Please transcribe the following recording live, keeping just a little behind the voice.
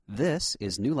This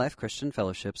is New Life Christian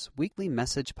Fellowship's weekly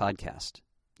message podcast.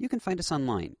 You can find us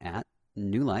online at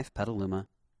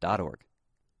newlifepetaluma.org.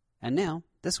 And now,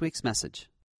 this week's message.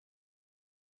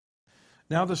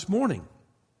 Now this morning,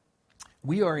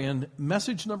 we are in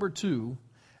message number 2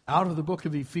 out of the book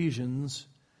of Ephesians,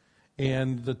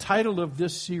 and the title of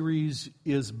this series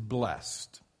is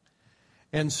Blessed.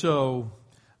 And so,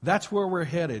 that's where we're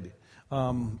headed.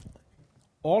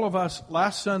 All of us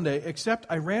last Sunday, except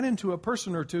I ran into a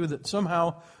person or two that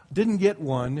somehow didn't get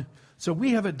one. So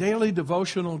we have a daily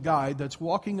devotional guide that's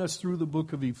walking us through the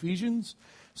book of Ephesians.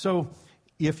 So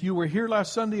if you were here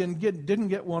last Sunday and didn't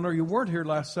get one, or you weren't here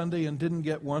last Sunday and didn't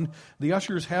get one, the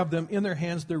ushers have them in their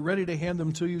hands. They're ready to hand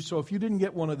them to you. So if you didn't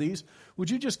get one of these,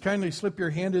 would you just kindly slip your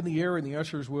hand in the air and the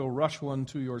ushers will rush one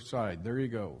to your side. There you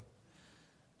go.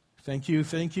 Thank you,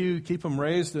 thank you. Keep them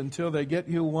raised until they get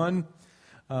you one.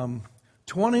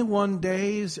 21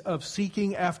 days of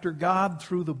seeking after God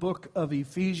through the book of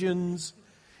Ephesians.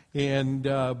 And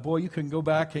boy, you can go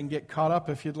back and get caught up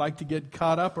if you'd like to get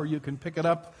caught up, or you can pick it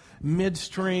up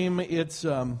midstream. It's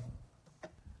a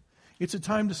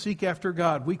time to seek after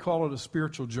God. We call it a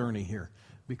spiritual journey here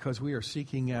because we are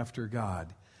seeking after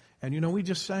God. And you know, we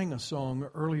just sang a song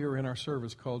earlier in our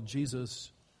service called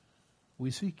Jesus,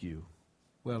 We Seek You.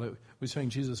 Well, we sang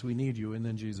Jesus, We Need You, and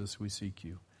then Jesus, We Seek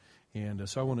You. And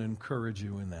so I want to encourage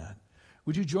you in that.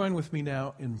 Would you join with me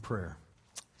now in prayer?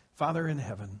 Father in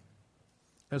heaven,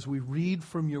 as we read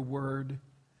from your word,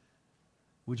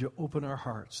 would you open our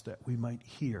hearts that we might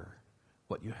hear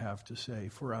what you have to say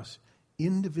for us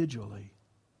individually?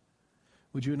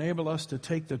 Would you enable us to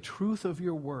take the truth of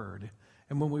your word,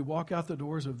 and when we walk out the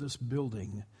doors of this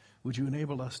building, would you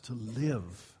enable us to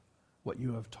live what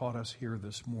you have taught us here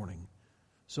this morning,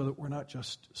 so that we're not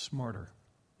just smarter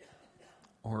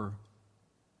or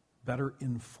better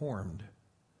informed,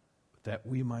 but that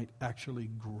we might actually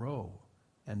grow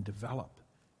and develop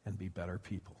and be better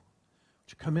people.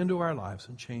 Would you come into our lives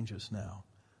and change us now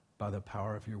by the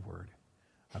power of your word?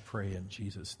 I pray in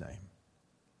Jesus' name.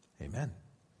 Amen.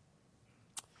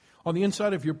 On the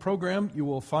inside of your program, you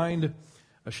will find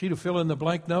a sheet of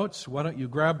fill-in-the-blank notes. Why don't you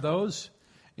grab those,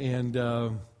 and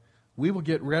we will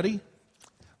get ready.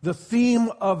 The theme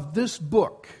of this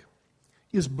book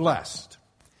is blessed.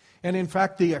 And in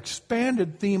fact, the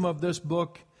expanded theme of this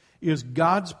book is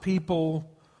God's people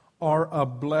are a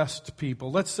blessed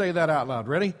people. Let's say that out loud.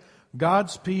 Ready?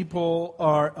 God's people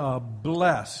are a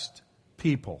blessed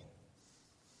people.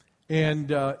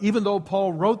 And even though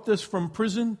Paul wrote this from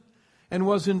prison and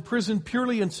was in prison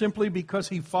purely and simply because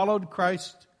he followed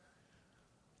Christ,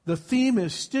 the theme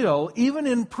is still, even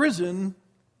in prison,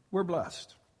 we're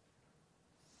blessed.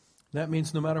 That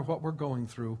means no matter what we're going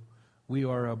through, we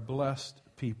are a blessed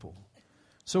people.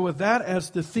 So with that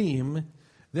as the theme,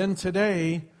 then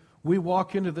today we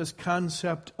walk into this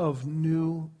concept of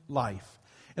new life.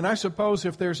 And I suppose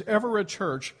if there's ever a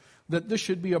church that this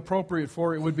should be appropriate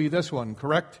for, it would be this one,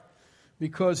 correct?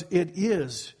 Because it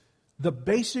is the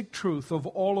basic truth of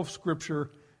all of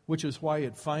Scripture, which is why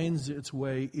it finds its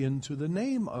way into the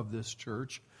name of this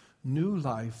church, New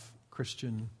Life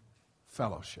Christian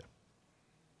Fellowship.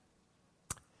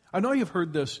 I know you've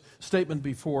heard this statement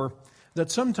before, that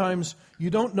sometimes you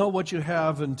don't know what you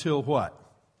have until what?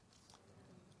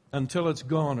 Until it's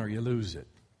gone or you lose it.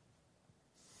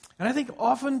 And I think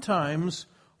oftentimes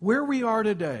where we are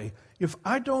today, if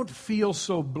I don't feel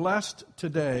so blessed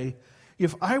today,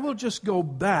 if I will just go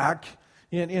back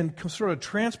and sort of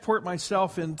transport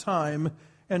myself in time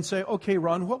and say, okay,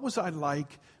 Ron, what was I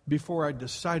like before I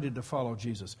decided to follow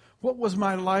Jesus? What was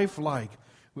my life like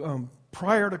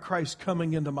prior to Christ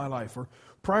coming into my life, or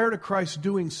prior to Christ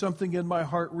doing something in my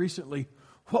heart recently?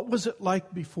 What was it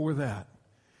like before that?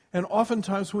 And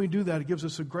oftentimes when we do that, it gives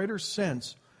us a greater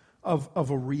sense of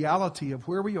a reality of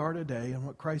where we are today and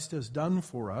what Christ has done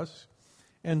for us.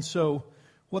 And so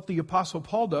what the Apostle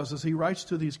Paul does is he writes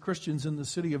to these Christians in the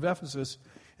city of Ephesus,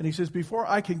 and he says, before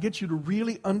I can get you to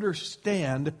really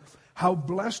understand how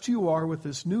blessed you are with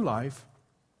this new life,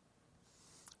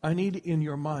 I need in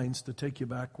your minds to take you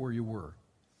back where you were.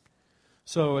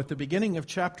 So at the beginning of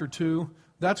chapter 2,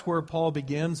 that's where Paul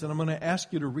begins, and I'm going to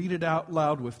ask you to read it out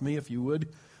loud with me, if you would,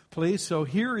 please. So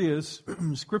here is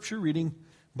Scripture reading,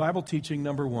 Bible teaching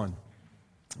number 1.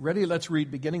 Ready? Let's read,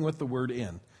 beginning with the word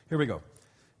in. Here we go.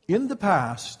 In the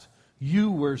past, you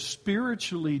were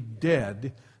spiritually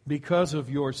dead because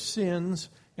of your sins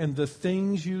and the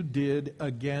things you did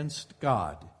against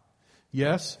God.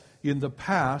 Yes, in the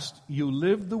past, you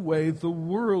lived the way the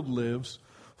world lives,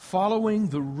 following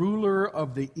the ruler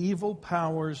of the evil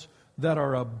powers that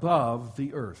are above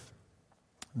the earth.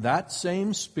 That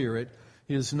same spirit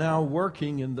is now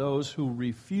working in those who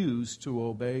refuse to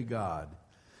obey God.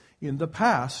 In the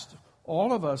past,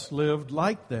 all of us lived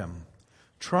like them,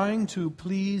 trying to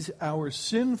please our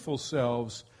sinful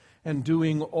selves and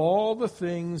doing all the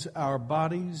things our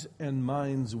bodies and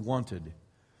minds wanted.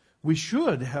 We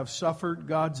should have suffered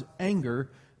God's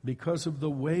anger because of the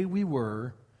way we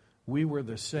were. We were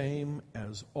the same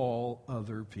as all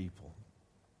other people.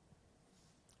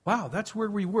 Wow, that's where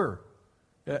we were.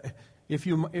 If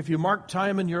you mark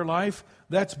time in your life,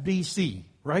 that's BC,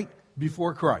 right?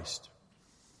 Before Christ.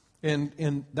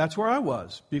 And that's where I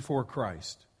was before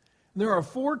Christ. And there are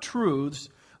 4 truths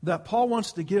that Paul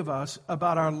wants to give us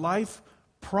about our life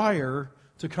prior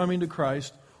to coming to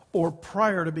Christ or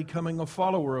prior to becoming a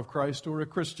follower of Christ or a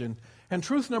Christian. And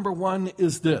truth number 1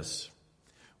 is this: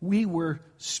 we were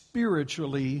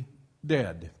spiritually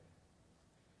dead.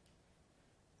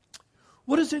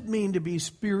 What does it mean to be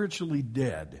spiritually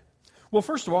dead? Well,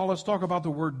 first of all, let's talk about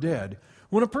the word dead.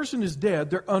 When a person is dead,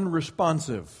 they're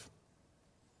unresponsive.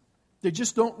 They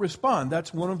just don't respond.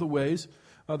 That's one of the ways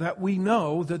that we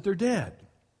know that they're dead.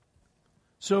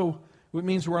 So it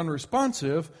means we're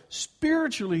unresponsive.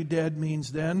 Spiritually dead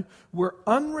means then we're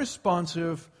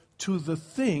unresponsive to the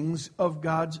things of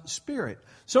God's Spirit.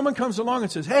 Someone comes along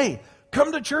and says, "Hey,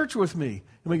 come to church with me."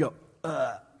 And we go,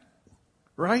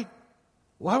 right?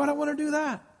 Why would I want to do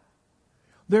that?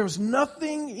 There's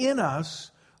nothing in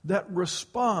us that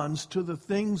responds to the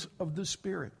things of the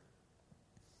Spirit.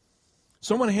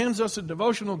 Someone hands us a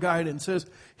devotional guide and says,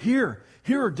 here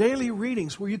are daily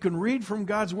readings where you can read from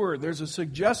God's Word. There's a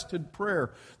suggested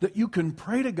prayer that you can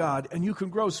pray to God and you can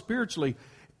grow spiritually.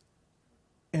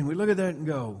 And we look at that and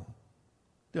go,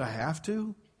 do I have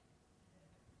to?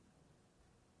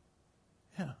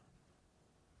 Yeah.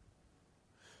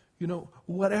 You know,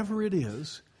 whatever it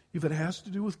is, if it has to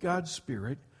do with God's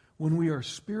Spirit, when we are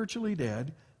spiritually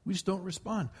dead, we just don't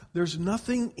respond. There's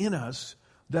nothing in us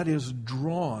that is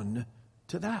drawn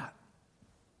to that.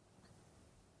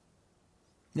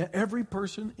 Now, every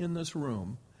person in this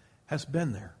room has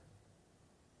been there.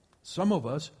 Some of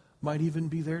us might even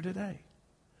be there today.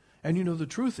 And you know, the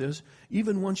truth is,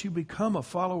 even once you become a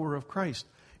follower of Christ,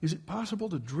 is it possible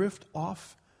to drift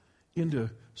off into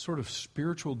sort of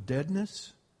spiritual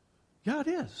deadness? Yeah, it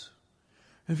is.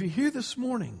 And if you're here this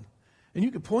morning, and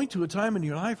you can point to a time in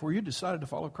your life where you decided to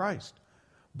follow Christ,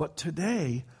 but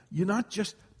today, you're not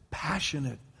just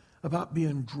passionate about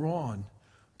being drawn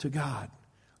to God,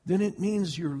 then it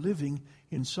means you're living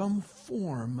in some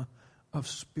form of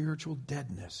spiritual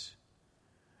deadness.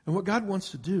 And what God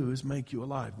wants to do is make you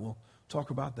alive. We'll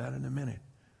talk about that in a minute.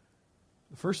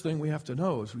 The first thing we have to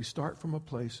know is we start from a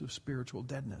place of spiritual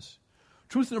deadness.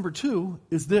 Truth number 2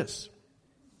 is this: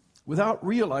 without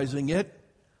realizing it,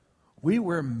 we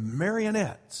were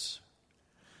marionettes.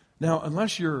 Now,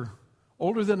 unless you're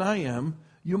older than I am,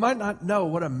 you might not know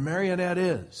what a marionette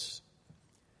is.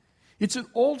 It's an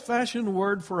old-fashioned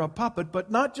word for a puppet,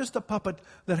 but not just a puppet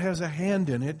that has a hand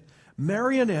in it.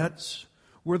 Marionettes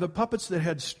were the puppets that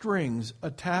had strings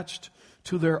attached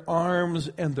to their arms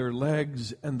and their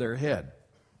legs and their head.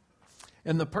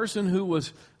 And the person who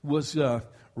was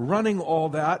running all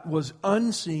that was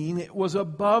unseen. It was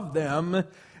above them,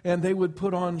 and they would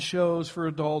put on shows for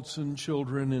adults and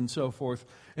children and so forth.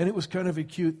 And it was kind of a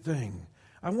cute thing.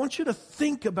 I want you to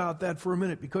think about that for a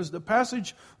minute, because the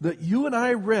passage that you and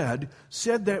I read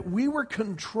said that we were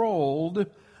controlled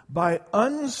by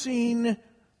unseen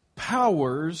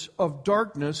powers of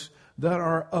darkness that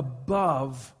are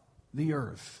above the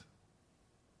earth.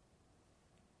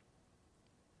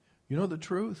 You know the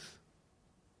truth?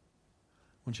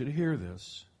 I want you to hear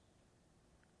this.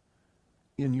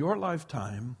 In your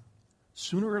lifetime,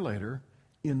 sooner or later,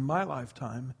 in my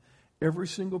lifetime, every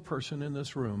single person in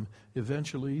this room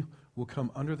eventually will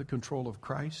come under the control of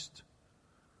Christ,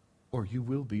 or you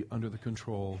will be under the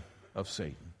control of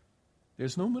Satan.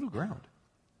 There's no middle ground.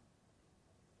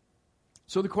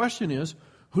 So the question is,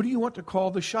 who do you want to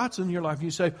call the shots in your life? And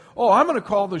you say, I'm going to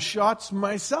call the shots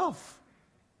myself.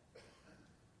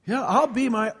 Yeah, I'll be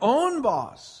my own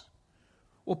boss.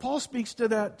 Well, Paul speaks to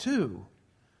that too.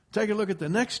 Take a look at the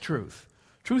next truth.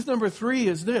 Truth number 3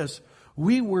 is this: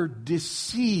 we were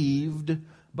deceived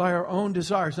by our own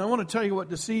desires. Now, I want to tell you what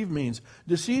deceive means.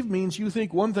 Deceive means you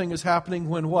think one thing is happening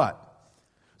when what?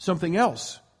 Something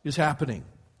else is happening.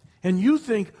 And you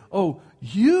think,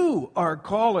 you are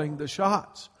calling the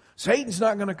shots. Satan's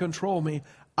not going to control me.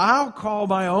 I'll call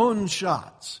my own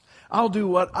shots. I'll do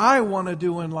what I want to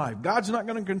do in life. God's not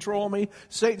going to control me.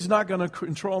 Satan's not going to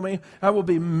control me. I will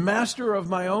be master of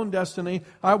my own destiny.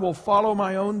 I will follow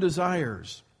my own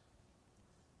desires.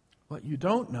 What you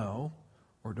don't know,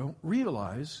 or don't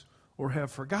realize, or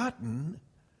have forgotten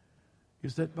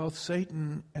is that both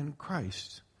Satan and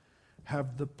Christ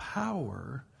have the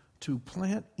power to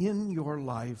plant in your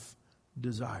life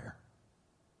desire.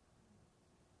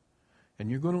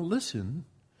 And you're going to listen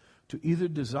to either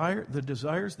the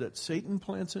desires that Satan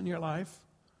plants in your life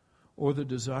or the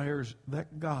desires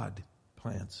that God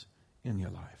plants in your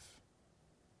life.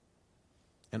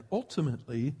 And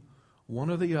ultimately, one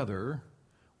or the other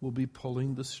will be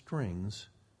pulling the strings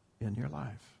in your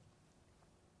life.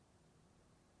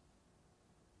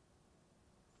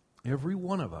 Every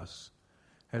one of us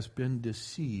has been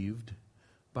deceived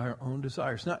by our own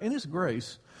desires. Now, in His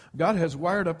grace, God has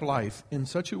wired up life in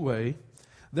such a way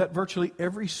that virtually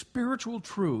every spiritual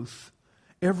truth,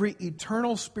 every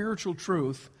eternal spiritual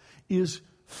truth, is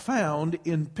found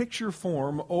in picture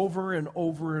form over and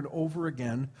over and over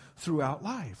again throughout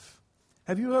life.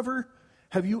 Have you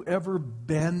ever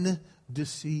been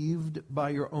deceived by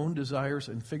your own desires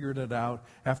and figured it out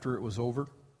after it was over?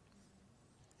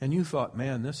 And you thought,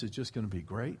 man, this is just going to be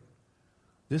great.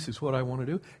 This is what I want to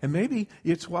do. And maybe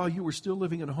it's while you were still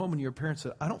living at home and your parents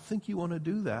said, I don't think you want to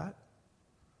do that.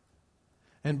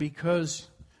 And because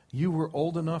you were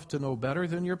old enough to know better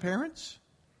than your parents,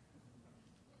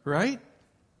 right?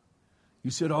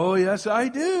 You said, oh, yes, I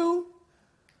do.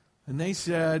 And they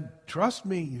said, trust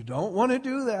me, you don't want to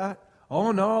do that.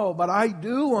 Oh, no, but I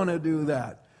do want to do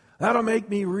that. That'll make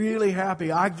me really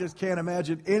happy. I just can't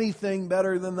imagine anything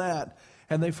better than that.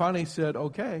 And they finally said,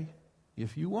 okay,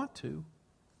 if you want to.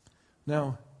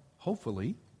 Now,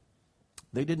 hopefully,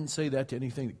 they didn't say that to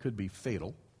anything that could be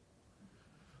fatal.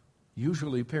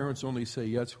 Usually, parents only say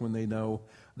yes when they know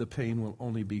the pain will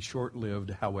only be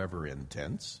short-lived, however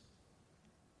intense.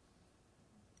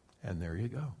 And there you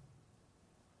go.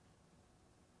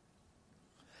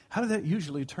 How did that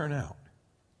usually turn out?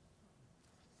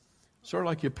 Sort of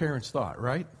like your parents thought,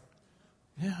 right?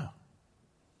 Yeah.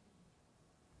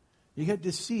 You get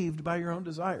deceived by your own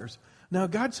desires. Now,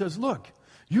 God says, look,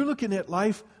 you're looking at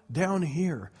life down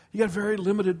here. You got a very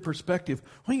limited perspective.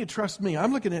 Why don't you trust me?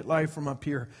 I'm looking at life from up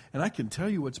here, and I can tell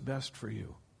you what's best for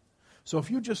you. So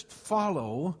if you just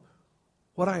follow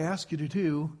what I ask you to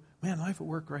do, man, life will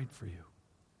work right for you.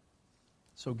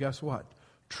 So guess what?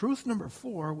 Truth number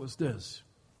 4 was this,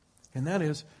 and that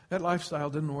is that lifestyle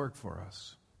didn't work for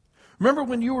us. Remember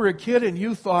when you were a kid and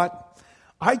you thought,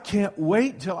 I can't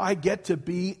wait till I get to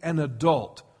be an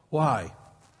adult. Why?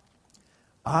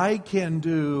 I can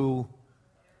do,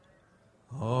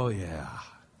 oh yeah.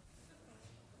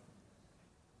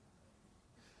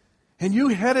 And you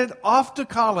headed off to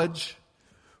college.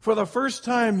 For the first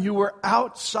time, you were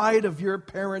outside of your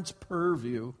parents'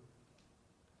 purview.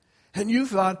 And you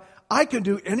thought, I can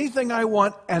do anything I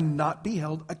want and not be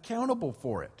held accountable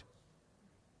for it.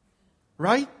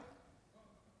 Right?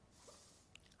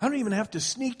 I don't even have to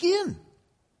sneak in.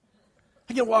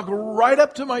 I can walk right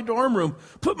up to my dorm room,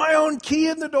 put my own key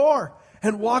in the door,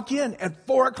 and walk in at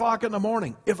 4 o'clock in the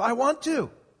morning if I want to.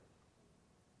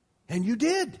 And you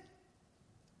did.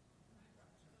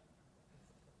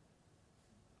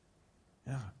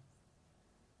 Yeah.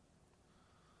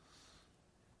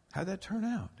 How'd that turn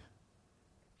out?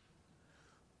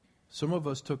 Some of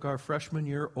us took our freshman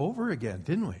year over again,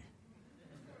 didn't we?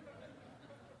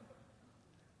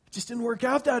 It just didn't work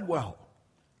out that well.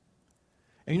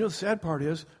 And you know the sad part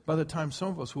is, by the time some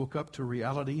of us woke up to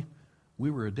reality, we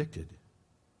were addicted.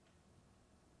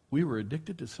 We were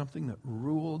addicted to something that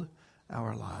ruled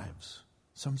our lives,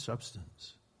 some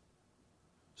substance.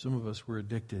 Some of us were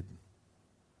addicted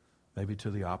maybe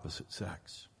to the opposite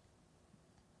sex.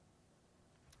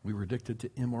 We were addicted to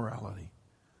immorality.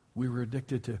 We were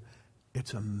addicted to,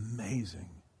 it's amazing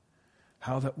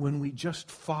how that when we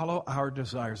just follow our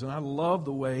desires, and I love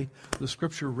the way the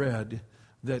scripture read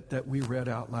that we read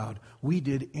out loud. We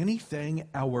did anything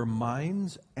our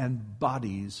minds and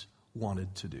bodies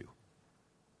wanted to do.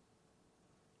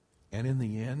 And in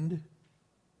the end,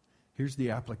 here's the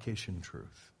application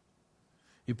truth.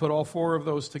 You put all 4 of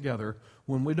those together.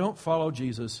 When we don't follow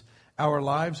Jesus, our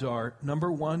lives are,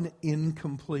 number 1,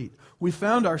 incomplete. We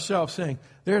found ourselves saying,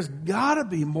 there's got to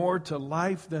be more to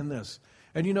life than this.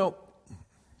 And you know,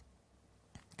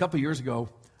 a couple years ago,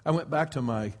 I went back to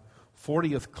my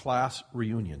 40th class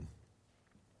reunion.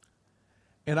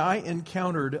 And I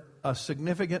encountered a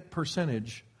significant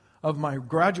percentage of my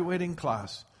graduating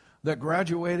class that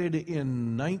graduated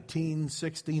in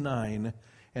 1969,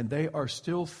 and they are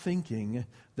still thinking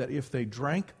that if they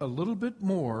drank a little bit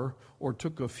more or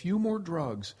took a few more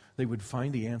drugs, they would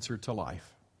find the answer to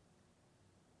life.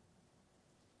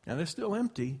 And they're still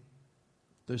empty.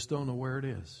 They just don't know where it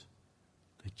is.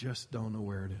 They just don't know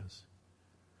where it is.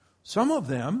 Some of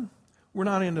them were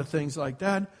not into things like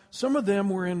that. Some of them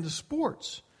were into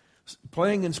sports,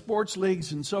 playing in sports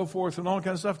leagues and so forth and all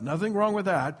kinds of stuff. Nothing wrong with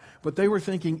that. But they were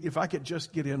thinking, if I could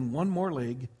just get in one more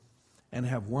league and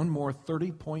have one more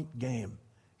 30-point game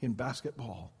in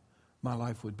basketball, my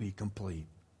life would be complete.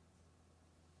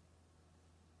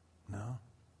 No.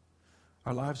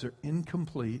 Our lives are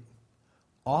incomplete,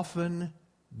 often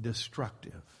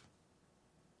destructive.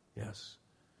 Yes.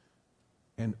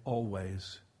 And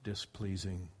always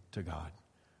displeasing to God.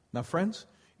 Now, friends,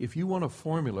 if you want a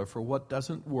formula for what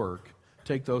doesn't work,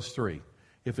 take those three.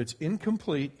 If it's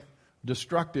incomplete,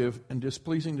 destructive, and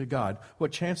displeasing to God,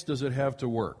 what chance does it have to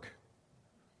work?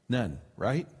 None,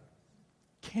 right?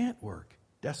 Can't work.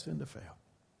 Destined to fail.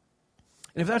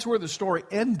 And if that's where the story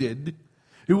ended,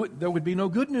 there would be no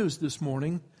good news this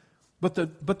morning. But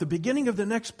the beginning of the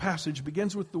next passage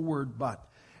begins with the word but.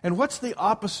 And what's the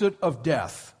opposite of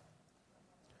death?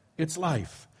 It's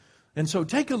life. And so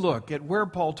take a look at where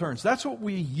Paul turns. That's what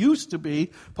we used to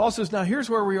be. Paul says, now here's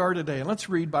where we are today. And let's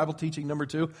read Bible teaching number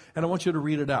 2. And I want you to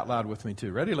read it out loud with me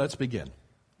too. Ready? Let's begin.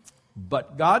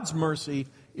 But God's mercy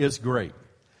is great,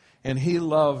 and He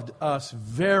loved us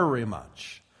very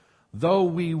much. Though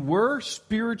we were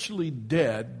spiritually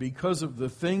dead because of the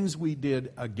things we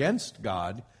did against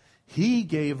God, He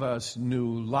gave us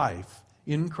new life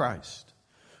in Christ.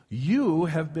 You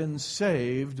have been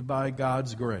saved by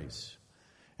God's grace.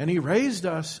 And He raised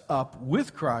us up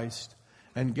with Christ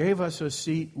and gave us a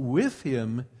seat with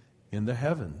Him in the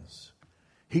heavens.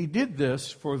 He did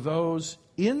this for those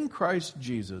in Christ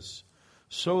Jesus,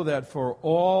 so that for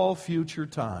all future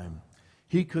time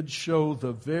He could show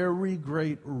the very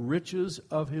great riches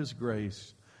of His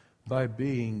grace by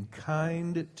being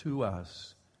kind to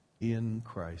us in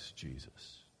Christ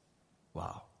Jesus.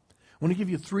 Wow. I want to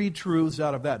give you 3 truths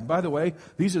out of that. And by the way,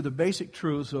 these are the basic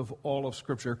truths of all of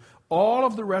Scripture. All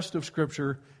of the rest of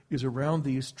Scripture is around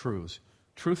these truths.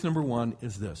 Truth number 1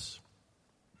 is this: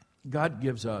 God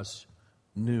gives us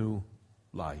new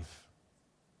life.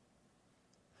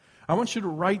 I want you to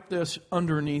write this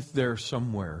underneath there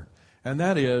somewhere. And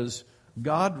that is,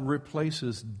 God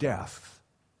replaces death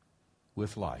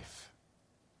with life.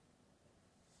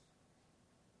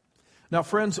 Now,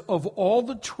 friends, of all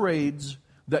the trades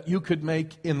that you could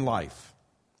make in life,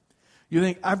 you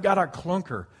think, I've got a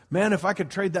clunker. Man, if I could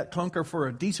trade that clunker for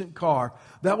a decent car,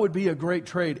 that would be a great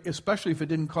trade, especially if it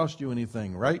didn't cost you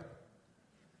anything, right?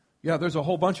 Yeah, there's a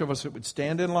whole bunch of us that would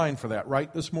stand in line for that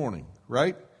right this morning,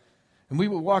 right? And we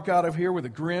would walk out of here with a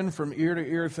grin from ear to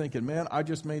ear thinking, man, I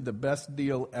just made the best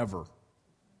deal ever.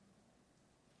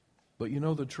 But you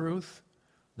know the truth?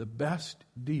 The best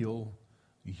deal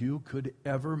you could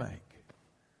ever make,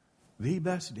 the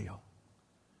best deal,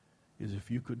 is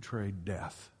if you could trade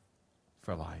death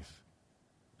for life.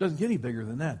 Doesn't get any bigger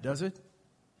than that, does it?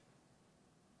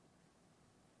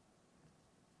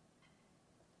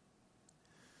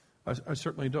 I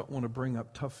certainly don't want to bring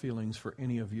up tough feelings for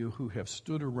any of you who have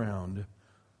stood around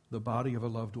the body of a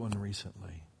loved one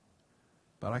recently.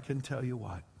 But I can tell you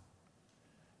what,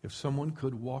 if someone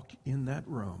could walk in that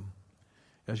room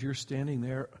as you're standing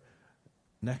there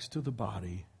next to the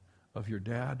body of your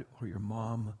dad or your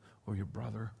mom or your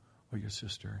brother or your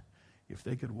sister, if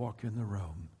they could walk in the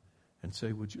room and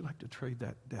say, would you like to trade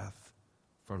that death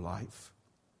for life?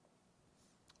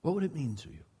 What would it mean to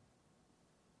you?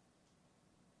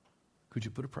 Could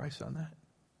you put a price on that?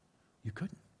 You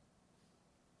couldn't.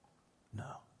 No.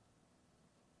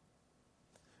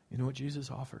 You know what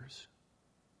Jesus offers?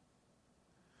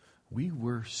 We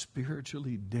were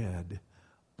spiritually dead,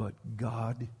 but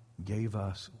God gave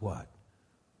us what?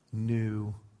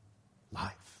 New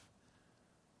life.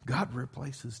 God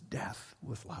replaces death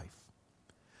with life.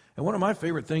 And one of my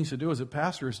favorite things to do as a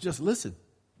pastor is just listen.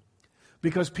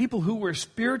 Because people who were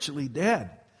spiritually dead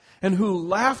and who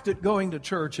laughed at going to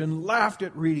church and laughed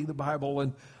at reading the Bible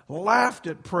and laughed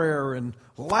at prayer and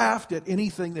laughed at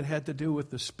anything that had to do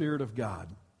with the Spirit of God,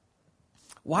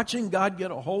 watching God get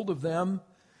a hold of them,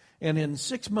 and in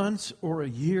 6 months or a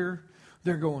year,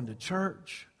 they're going to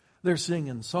church, they're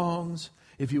singing songs.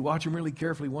 If you watch them really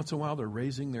carefully, once in a while they're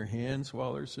raising their hands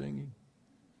while they're singing.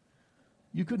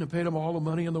 You couldn't have paid them all the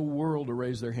money in the world to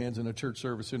raise their hands in a church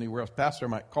service anywhere else. Pastor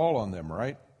might call on them,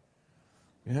 right?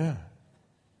 Yeah.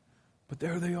 But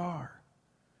there they are.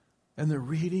 And they're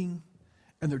reading,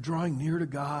 and they're drawing near to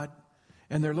God,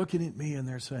 and they're looking at me and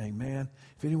they're saying, man,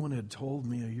 if anyone had told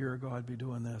me a year ago I'd be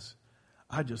doing this,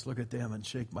 I'd just look at them and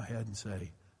shake my head and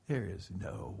say, there is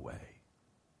no way.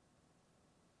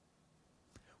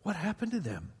 What happened to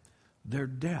them? Their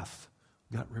death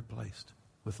got replaced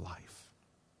with life.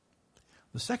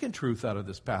 The second truth out of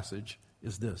this passage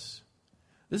is this.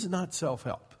 This is not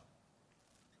self-help.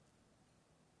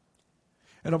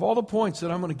 And of all the points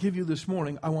that I'm going to give you this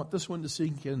morning, I want this one to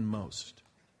sink in most.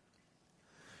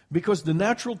 Because the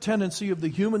natural tendency of the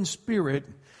human spirit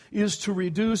is to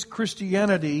reduce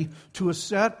Christianity to a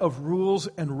set of rules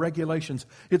and regulations.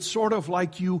 It's sort of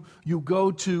like you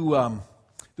go to...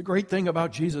 the great thing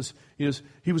about Jesus is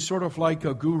he was sort of like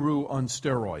a guru on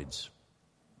steroids.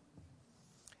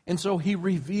 And so he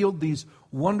revealed these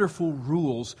wonderful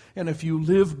rules. And if you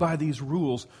live by these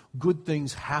rules, good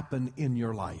things happen in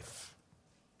your life.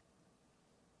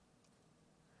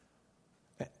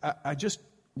 I just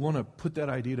want to put that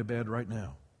idea to bed right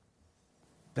now.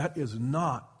 That is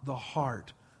not the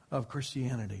heart of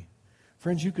Christianity.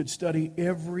 Friends, you could study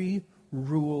every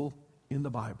rule in the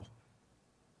Bible.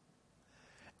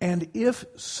 And if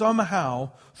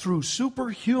somehow, through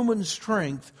superhuman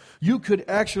strength, you could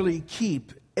actually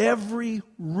keep every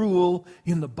rule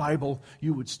in the Bible,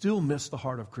 you would still miss the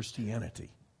heart of Christianity.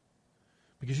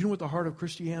 Because you know what the heart of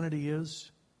Christianity is?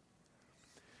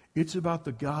 It's about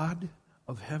the God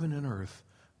of heaven and earth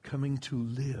coming to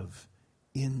live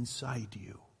inside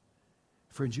you.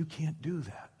 Friends, you can't do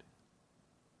that.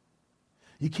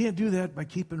 You can't do that by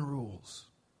keeping rules.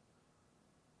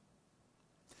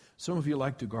 Some of you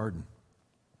like to garden.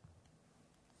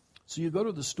 So you go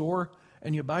to the store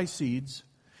and you buy seeds,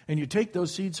 and you take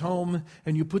those seeds home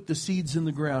and you put the seeds in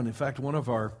the ground. In fact, one of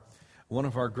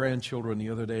our grandchildren the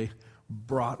other day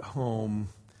brought home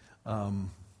a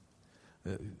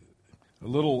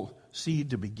little seed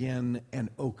to begin an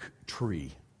oak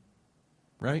tree.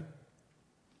 Right?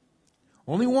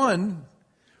 Only one.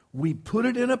 We put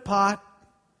it in a pot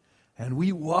and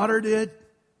we watered it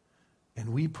and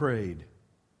we prayed.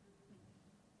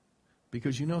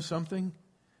 Because you know something?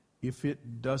 If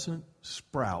it doesn't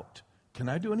sprout, can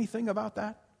I do anything about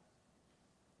that?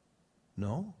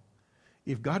 No.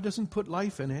 If God doesn't put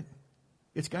life in it,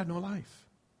 it's got no life.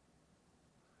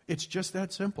 It's just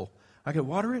that simple. I could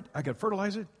water it, I could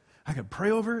fertilize it, I could pray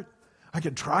over it, I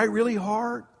could try really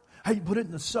hard, I can put it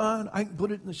in the sun, I can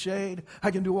put it in the shade,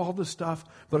 I can do all this stuff.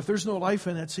 But if there's no life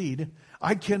in that seed,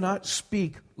 I cannot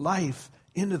speak life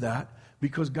into that.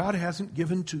 Because God hasn't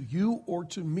given to you or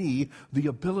to me the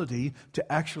ability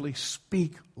to actually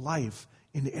speak life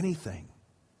into anything.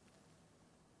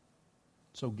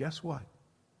 So guess what?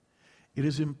 It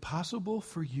is impossible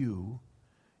for you,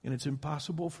 and it's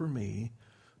impossible for me,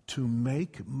 to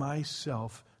make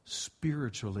myself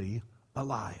spiritually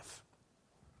alive.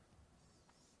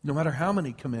 No matter how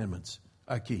many commandments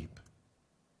I keep.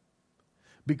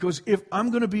 Because if I'm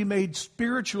going to be made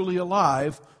spiritually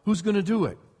alive, who's going to do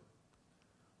it?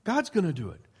 God's going to do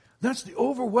it. That's the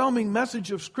overwhelming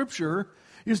message of Scripture,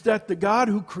 is that the God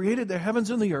who created the heavens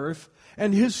and the earth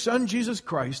and His Son Jesus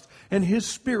Christ and His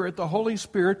Spirit, the Holy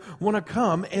Spirit, want to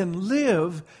come and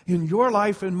live in your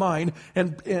life and mine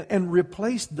and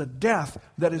replace the death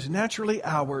that is naturally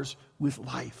ours with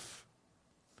life.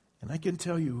 And I can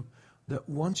tell you that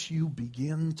once you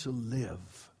begin to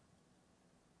live,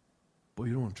 boy,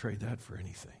 you don't want to trade that for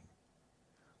anything.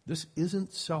 This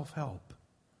isn't self-help.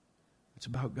 It's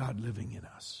about God living in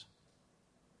us.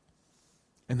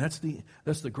 And that's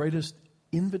the greatest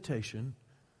invitation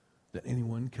that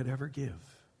anyone could ever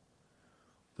give.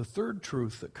 The third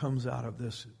truth that comes out of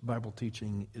this Bible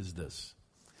teaching is this.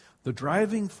 The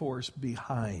driving force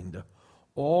behind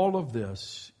all of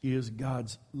this is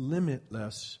God's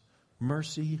limitless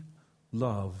mercy,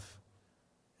 love,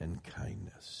 and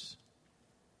kindness.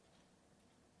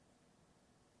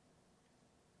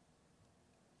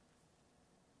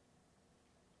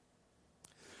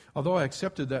 Although I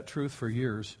accepted that truth for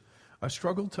years, I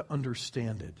struggled to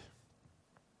understand it.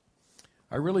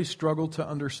 I really struggled to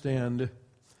understand,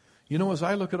 as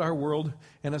I look at our world,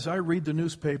 and as I read the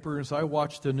newspaper, as I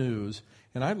watch the news,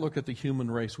 and I look at the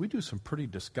human race, we do some pretty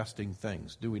disgusting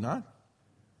things, do we not?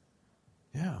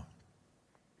 Yeah.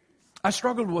 I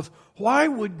struggled with, why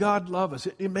would God love us?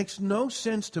 It makes no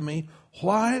sense to me.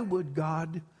 Why would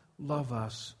God love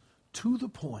us to the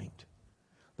point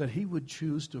that He would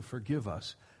choose to forgive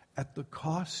us at the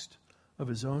cost of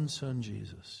His own Son,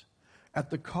 Jesus, at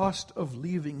the cost of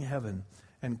leaving heaven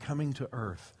and coming to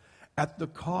earth, at the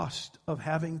cost of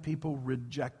having people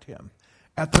reject Him,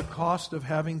 at the cost of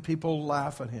having people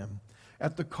laugh at Him,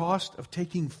 at the cost of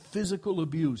taking physical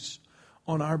abuse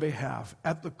on our behalf,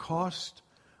 at the cost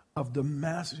of the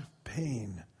massive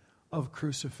pain of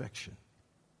crucifixion.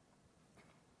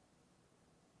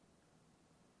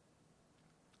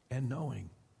 And knowing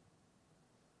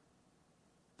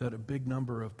that a big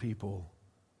number of people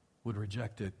would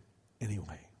reject it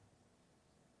anyway.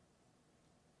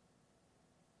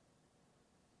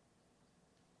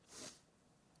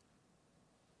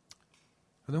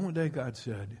 And then one day God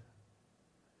said,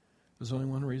 There's only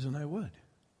one reason I would.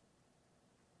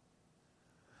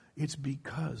 It's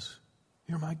because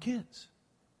you're my kids.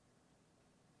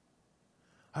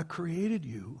 I created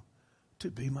you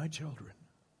to be my children.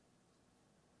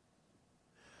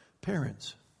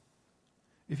 Parents,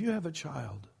 if you have a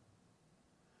child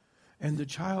and the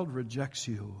child rejects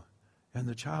you and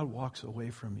the child walks away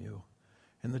from you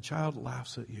and the child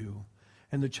laughs at you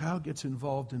and the child gets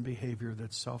involved in behavior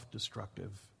that's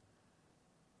self-destructive,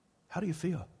 how do you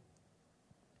feel?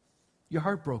 You're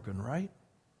heartbroken, right?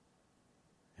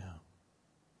 Yeah.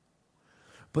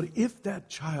 But if that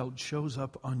child shows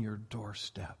up on your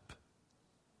doorstep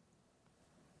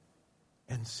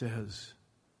and says,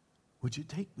 would you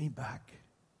take me back?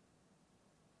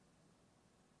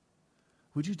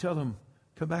 Would you tell them,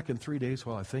 come back in 3 days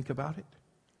while I think about it?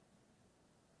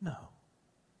 No.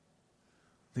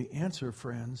 The answer,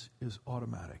 friends, is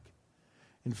automatic.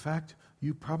 In fact,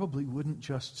 you probably wouldn't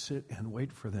just sit and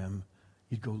wait for them.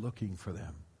 You'd go looking for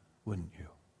them, wouldn't you?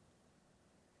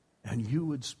 And you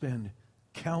would spend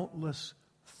countless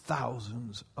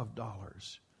thousands of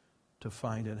dollars to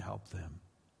find and help them.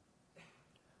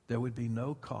 There would be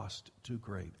no cost too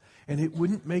great. And it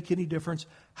wouldn't make any difference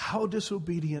how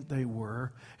disobedient they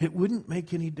were. It wouldn't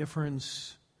make any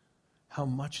difference how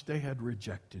much they had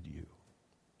rejected you.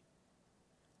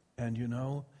 And you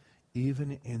know,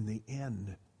 even in the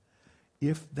end,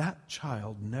 if that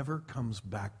child never comes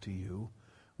back to you,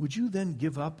 would you then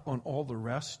give up on all the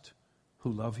rest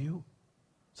who love you?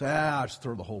 Say, I'll just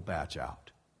throw the whole batch out.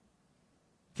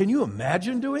 Can you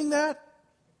imagine doing that?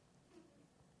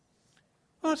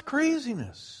 Well, it's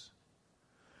craziness.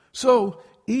 So,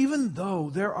 even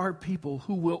though there are people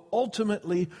who will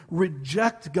ultimately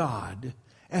reject God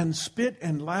and spit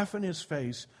and laugh in his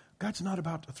face, God's not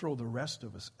about to throw the rest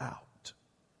of us out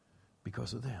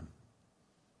because of them.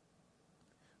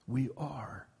 We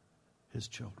are his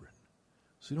children.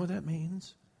 So you know what that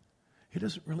means? It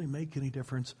doesn't really make any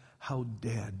difference how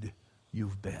dead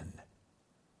you've been.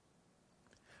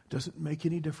 It doesn't make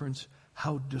any difference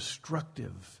how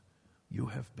destructive you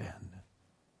have been.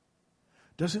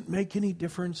 Doesn't make any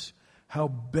difference how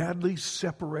badly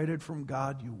separated from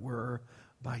God you were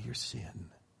by your sin.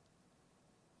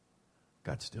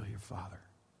 God's still your Father.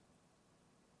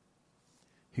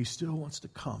 He still wants to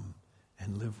come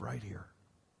and live right here.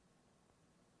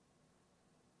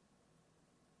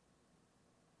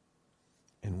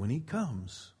 And when he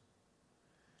comes,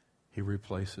 he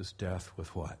replaces death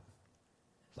with what?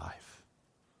 Life.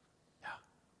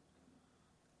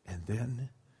 Yeah. And then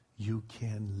you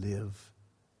can live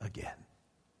again.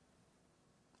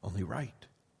 Only right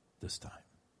this time.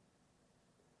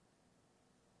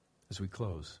 As we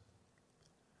close,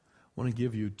 I want to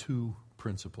give you two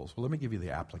principles. Well, let me give you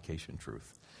the application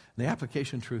truth. And the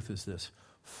application truth is this.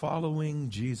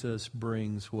 Following Jesus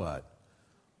brings what?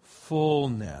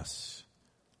 Fullness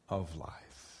of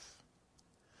life.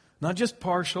 Not just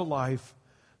partial life,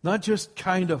 not just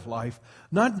kind of life.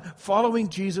 Not following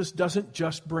Jesus doesn't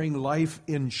just bring life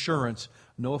insurance.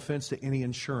 No offense to any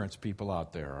insurance people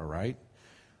out there, all right?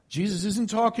 Jesus isn't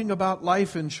talking about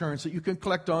life insurance that you can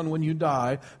collect on when you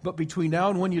die, but between now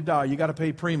and when you die, you got to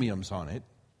pay premiums on it.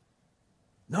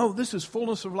 No, this is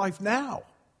fullness of life now.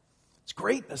 It's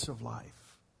greatness of life.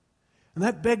 And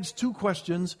that begs two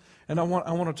questions, and I want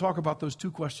to talk about those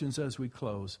two questions as we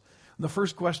close. And the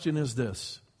first question is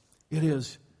this. It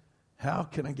is, how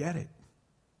can I get it?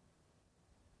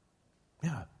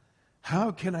 Yeah.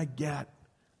 How can I get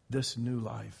this new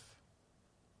life?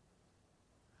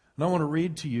 And I want to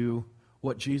read to you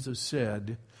what Jesus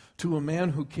said to a man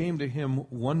who came to him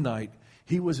one night.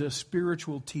 He was a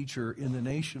spiritual teacher in the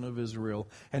nation of Israel,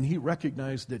 and he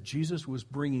recognized that Jesus was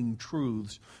bringing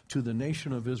truths to the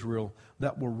nation of Israel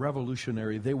that were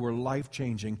revolutionary. They were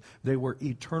life-changing. They were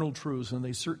eternal truths, and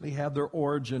they certainly had their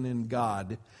origin in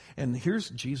God. And here's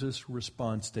Jesus'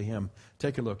 response to him.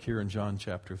 Take a look here in John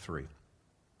chapter 3.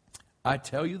 I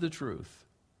tell you the truth,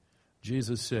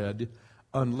 Jesus said,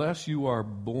 unless you are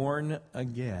born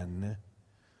again,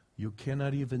 you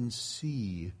cannot even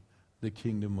see the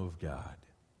kingdom of God.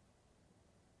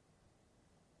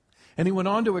 And he went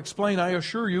on to explain, I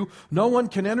assure you, no one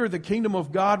can enter the kingdom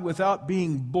of God without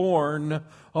being born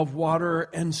of water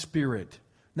and spirit.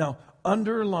 Now,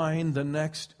 underline the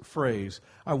next phrase.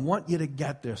 I want you to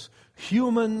get this.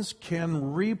 Humans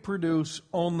can reproduce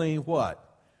only what?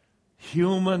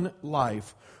 Human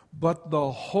life. But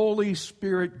the Holy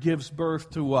Spirit gives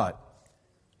birth to what?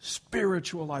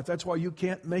 Spiritual life. That's why you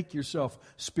can't make yourself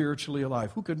spiritually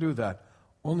alive. Who can do that?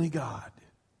 Only God.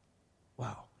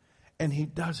 Wow. And he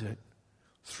does it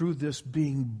through this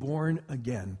being born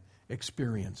again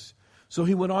experience. So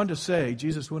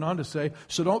Jesus went on to say,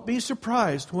 so don't be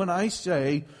surprised when I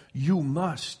say you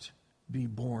must be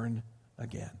born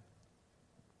again.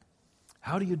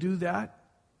 How do you do that?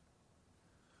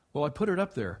 Well, I put it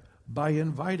up there. By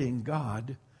inviting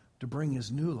God to bring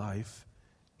His new life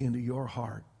into your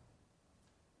heart.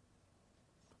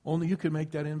 Only you can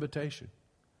make that invitation.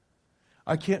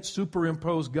 I can't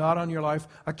superimpose God on your life.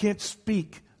 I can't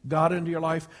speak God into your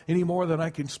life any more than I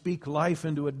can speak life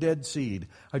into a dead seed.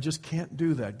 I just can't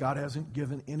do that. God hasn't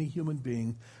given any human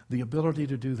being the ability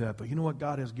to do that. But you know what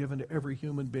God has given to every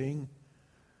human being?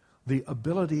 The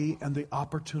ability and the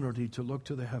opportunity to look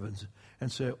to the heavens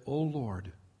and say, oh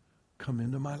Lord, come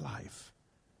into my life.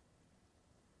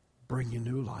 Bring you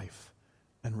new life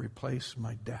and replace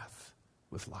my death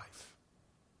with life.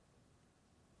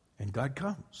 And God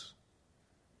comes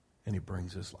and He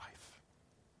brings His life.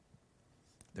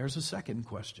 There's a second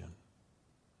question.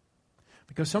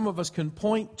 Because some of us can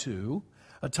point to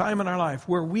a time in our life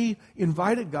where we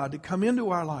invited God to come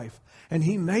into our life and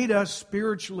He made us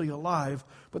spiritually alive.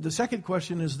 But the second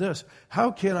question is this: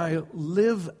 how can I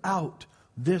live out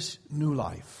this new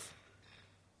life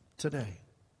today?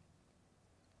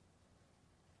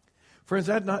 Friends,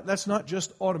 that's not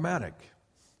just automatic.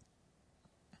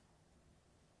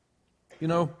 You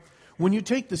know, when you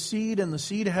take the seed and the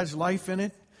seed has life in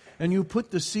it, and you put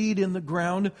the seed in the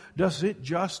ground, does it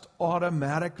just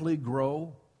automatically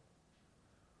grow?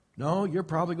 No, you're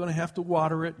probably going to have to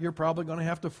water it. You're probably going to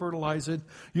have to fertilize it.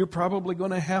 You're probably going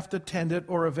to have to tend it,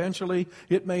 or eventually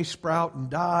it may sprout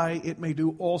and die. It may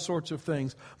do all sorts of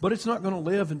things. But it's not going to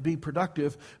live and be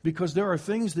productive, because there are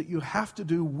things that you have to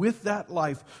do with that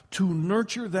life to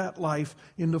nurture that life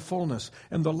into fullness.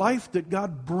 And the life that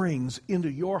God brings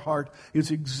into your heart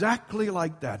is exactly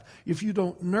like that. If you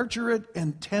don't nurture it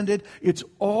and tend it, it's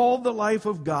all the life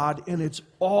of God, and it's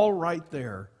all right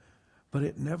there. But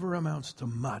it never amounts to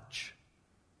much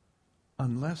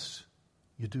unless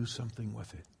you do something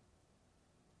with it.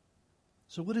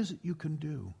 So what is it you can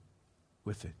do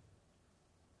with it?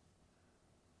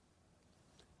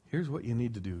 Here's what you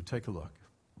need to do. Take a look.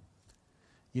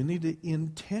 You need to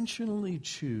intentionally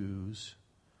choose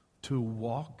to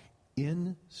walk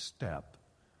in step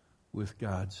with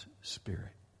God's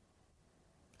Spirit.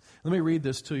 Let me read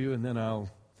this to you, and then I'll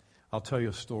tell you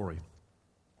a story.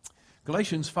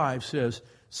 Galatians 5 says,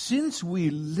 since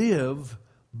we live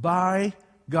by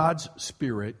God's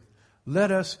Spirit,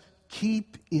 let us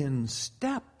keep in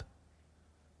step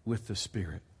with the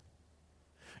Spirit.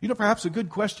 You know, perhaps a good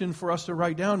question for us to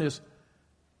write down is,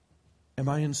 am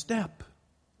I in step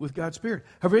with God's Spirit?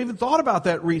 Have I even thought about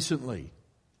that recently?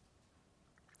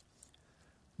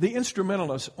 The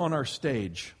instrumentalists on our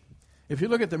stage, if you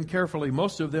look at them carefully,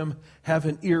 most of them have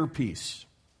an earpiece.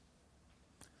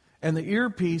 And the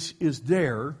earpiece is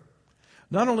there,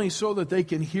 not only so that they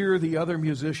can hear the other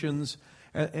musicians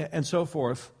and so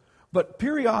forth, but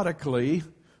periodically,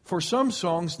 for some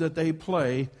songs that they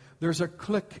play, there's a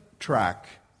click track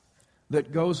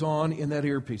that goes on in that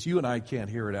earpiece. You and I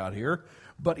can't hear it out here,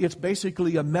 but it's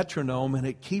basically a metronome, and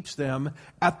it keeps them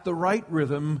at the right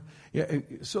rhythm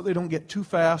so they don't get too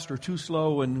fast or too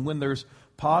slow, and when there's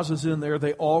pauses in there,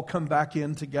 they all come back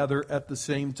in together at the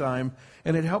same time,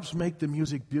 and it helps make the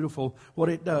music beautiful. What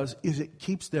it does is it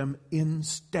keeps them in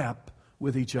step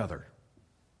with each other.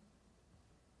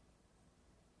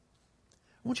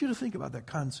 I want you to think about that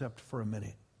concept for a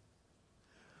minute.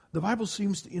 The Bible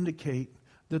seems to indicate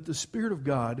that the Spirit of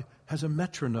God has a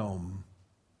metronome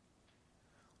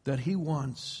that He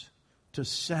wants to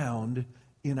sound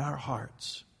in our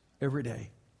hearts every day.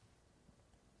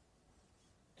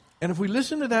 And if we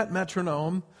listen to that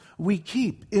metronome, we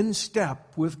keep in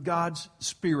step with God's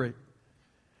Spirit,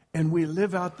 and we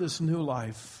live out this new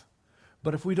life.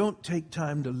 But if we don't take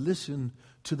time to listen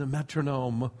to the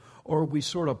metronome, or we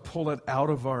sort of pull it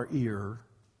out of our ear,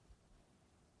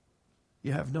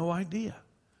 you have no idea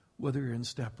whether you're in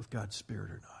step with God's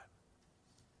Spirit or not.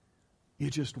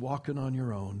 You're just walking on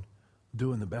your own,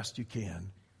 doing the best you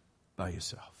can by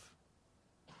yourself.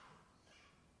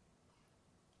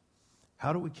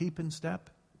 How do we keep in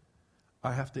step?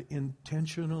 I have to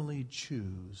intentionally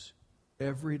choose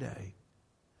every day.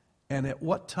 And at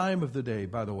what time of the day,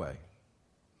 by the way?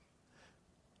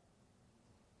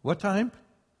 What time?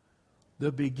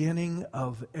 The beginning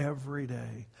of every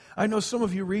day. I know some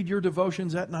of you read your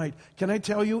devotions at night. Can I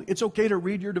tell you, it's okay to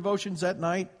read your devotions at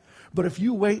night, but if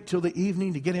you wait till the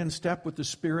evening to get in step with the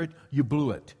Spirit, you blew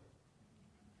it.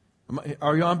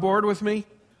 Are you on board with me?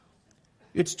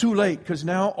 It's too late, because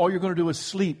now all you're going to do is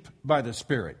sleep by the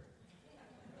Spirit.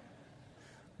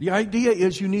 The idea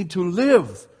is you need to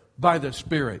live by the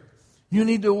Spirit. You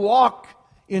need to walk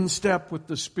in step with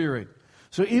the Spirit.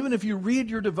 So even if you read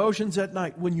your devotions at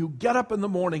night, when you get up in the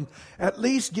morning, at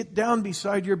least get down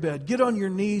beside your bed, get on your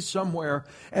knees somewhere,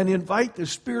 and invite the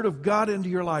Spirit of God into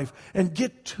your life, and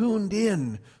get tuned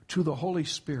in to the Holy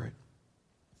Spirit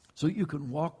so you can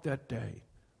walk that day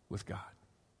with God.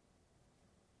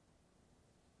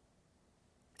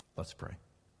 Let's pray.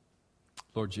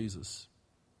 Lord Jesus,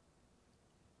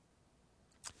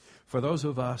 for those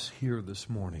of us here this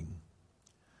morning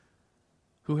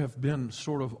who have been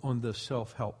sort of on the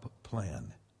self-help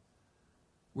plan,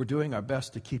 we're doing our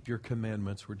best to keep your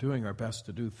commandments. We're doing our best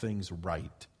to do things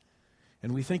right.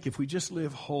 And we think if we just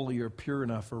live holy or pure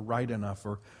enough or right enough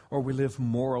or we live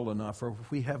moral enough or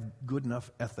if we have good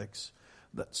enough ethics,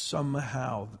 that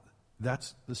somehow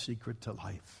that's the secret to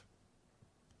life.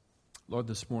 Lord,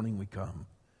 this morning we come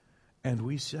and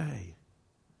we say,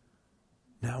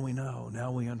 now we know,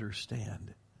 now we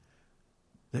understand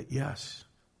that yes,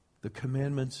 the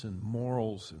commandments and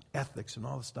morals and ethics and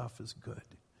all the stuff is good,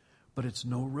 but it's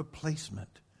no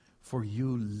replacement for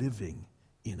you living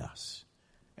in us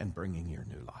and bringing your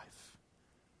new life.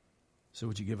 So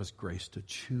would you give us grace to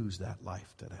choose that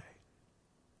life today?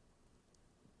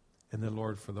 And then,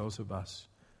 Lord, for those of us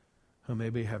who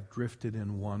maybe have drifted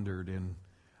and wandered and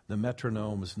the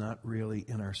metronome is not really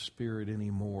in our spirit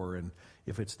anymore, and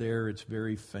if it's there, it's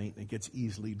very faint and it gets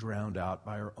easily drowned out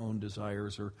by our own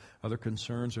desires or other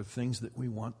concerns or things that we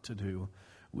want to do.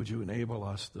 Would you enable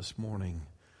us this morning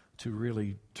to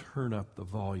really turn up the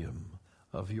volume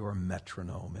of your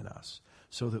metronome in us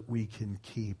so that we can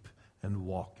keep and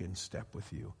walk in step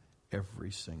with you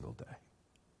every single day?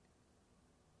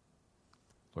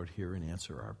 Lord, hear and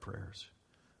answer our prayers.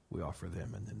 We offer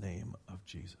them in the name of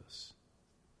Jesus.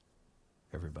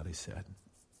 Everybody said,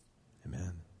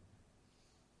 amen.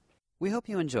 We hope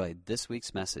you enjoyed this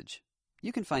week's message.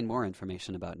 You can find more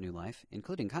information about New Life,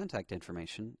 including contact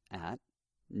information, at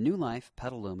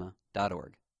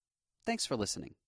newlifepetaluma.org. Thanks for listening.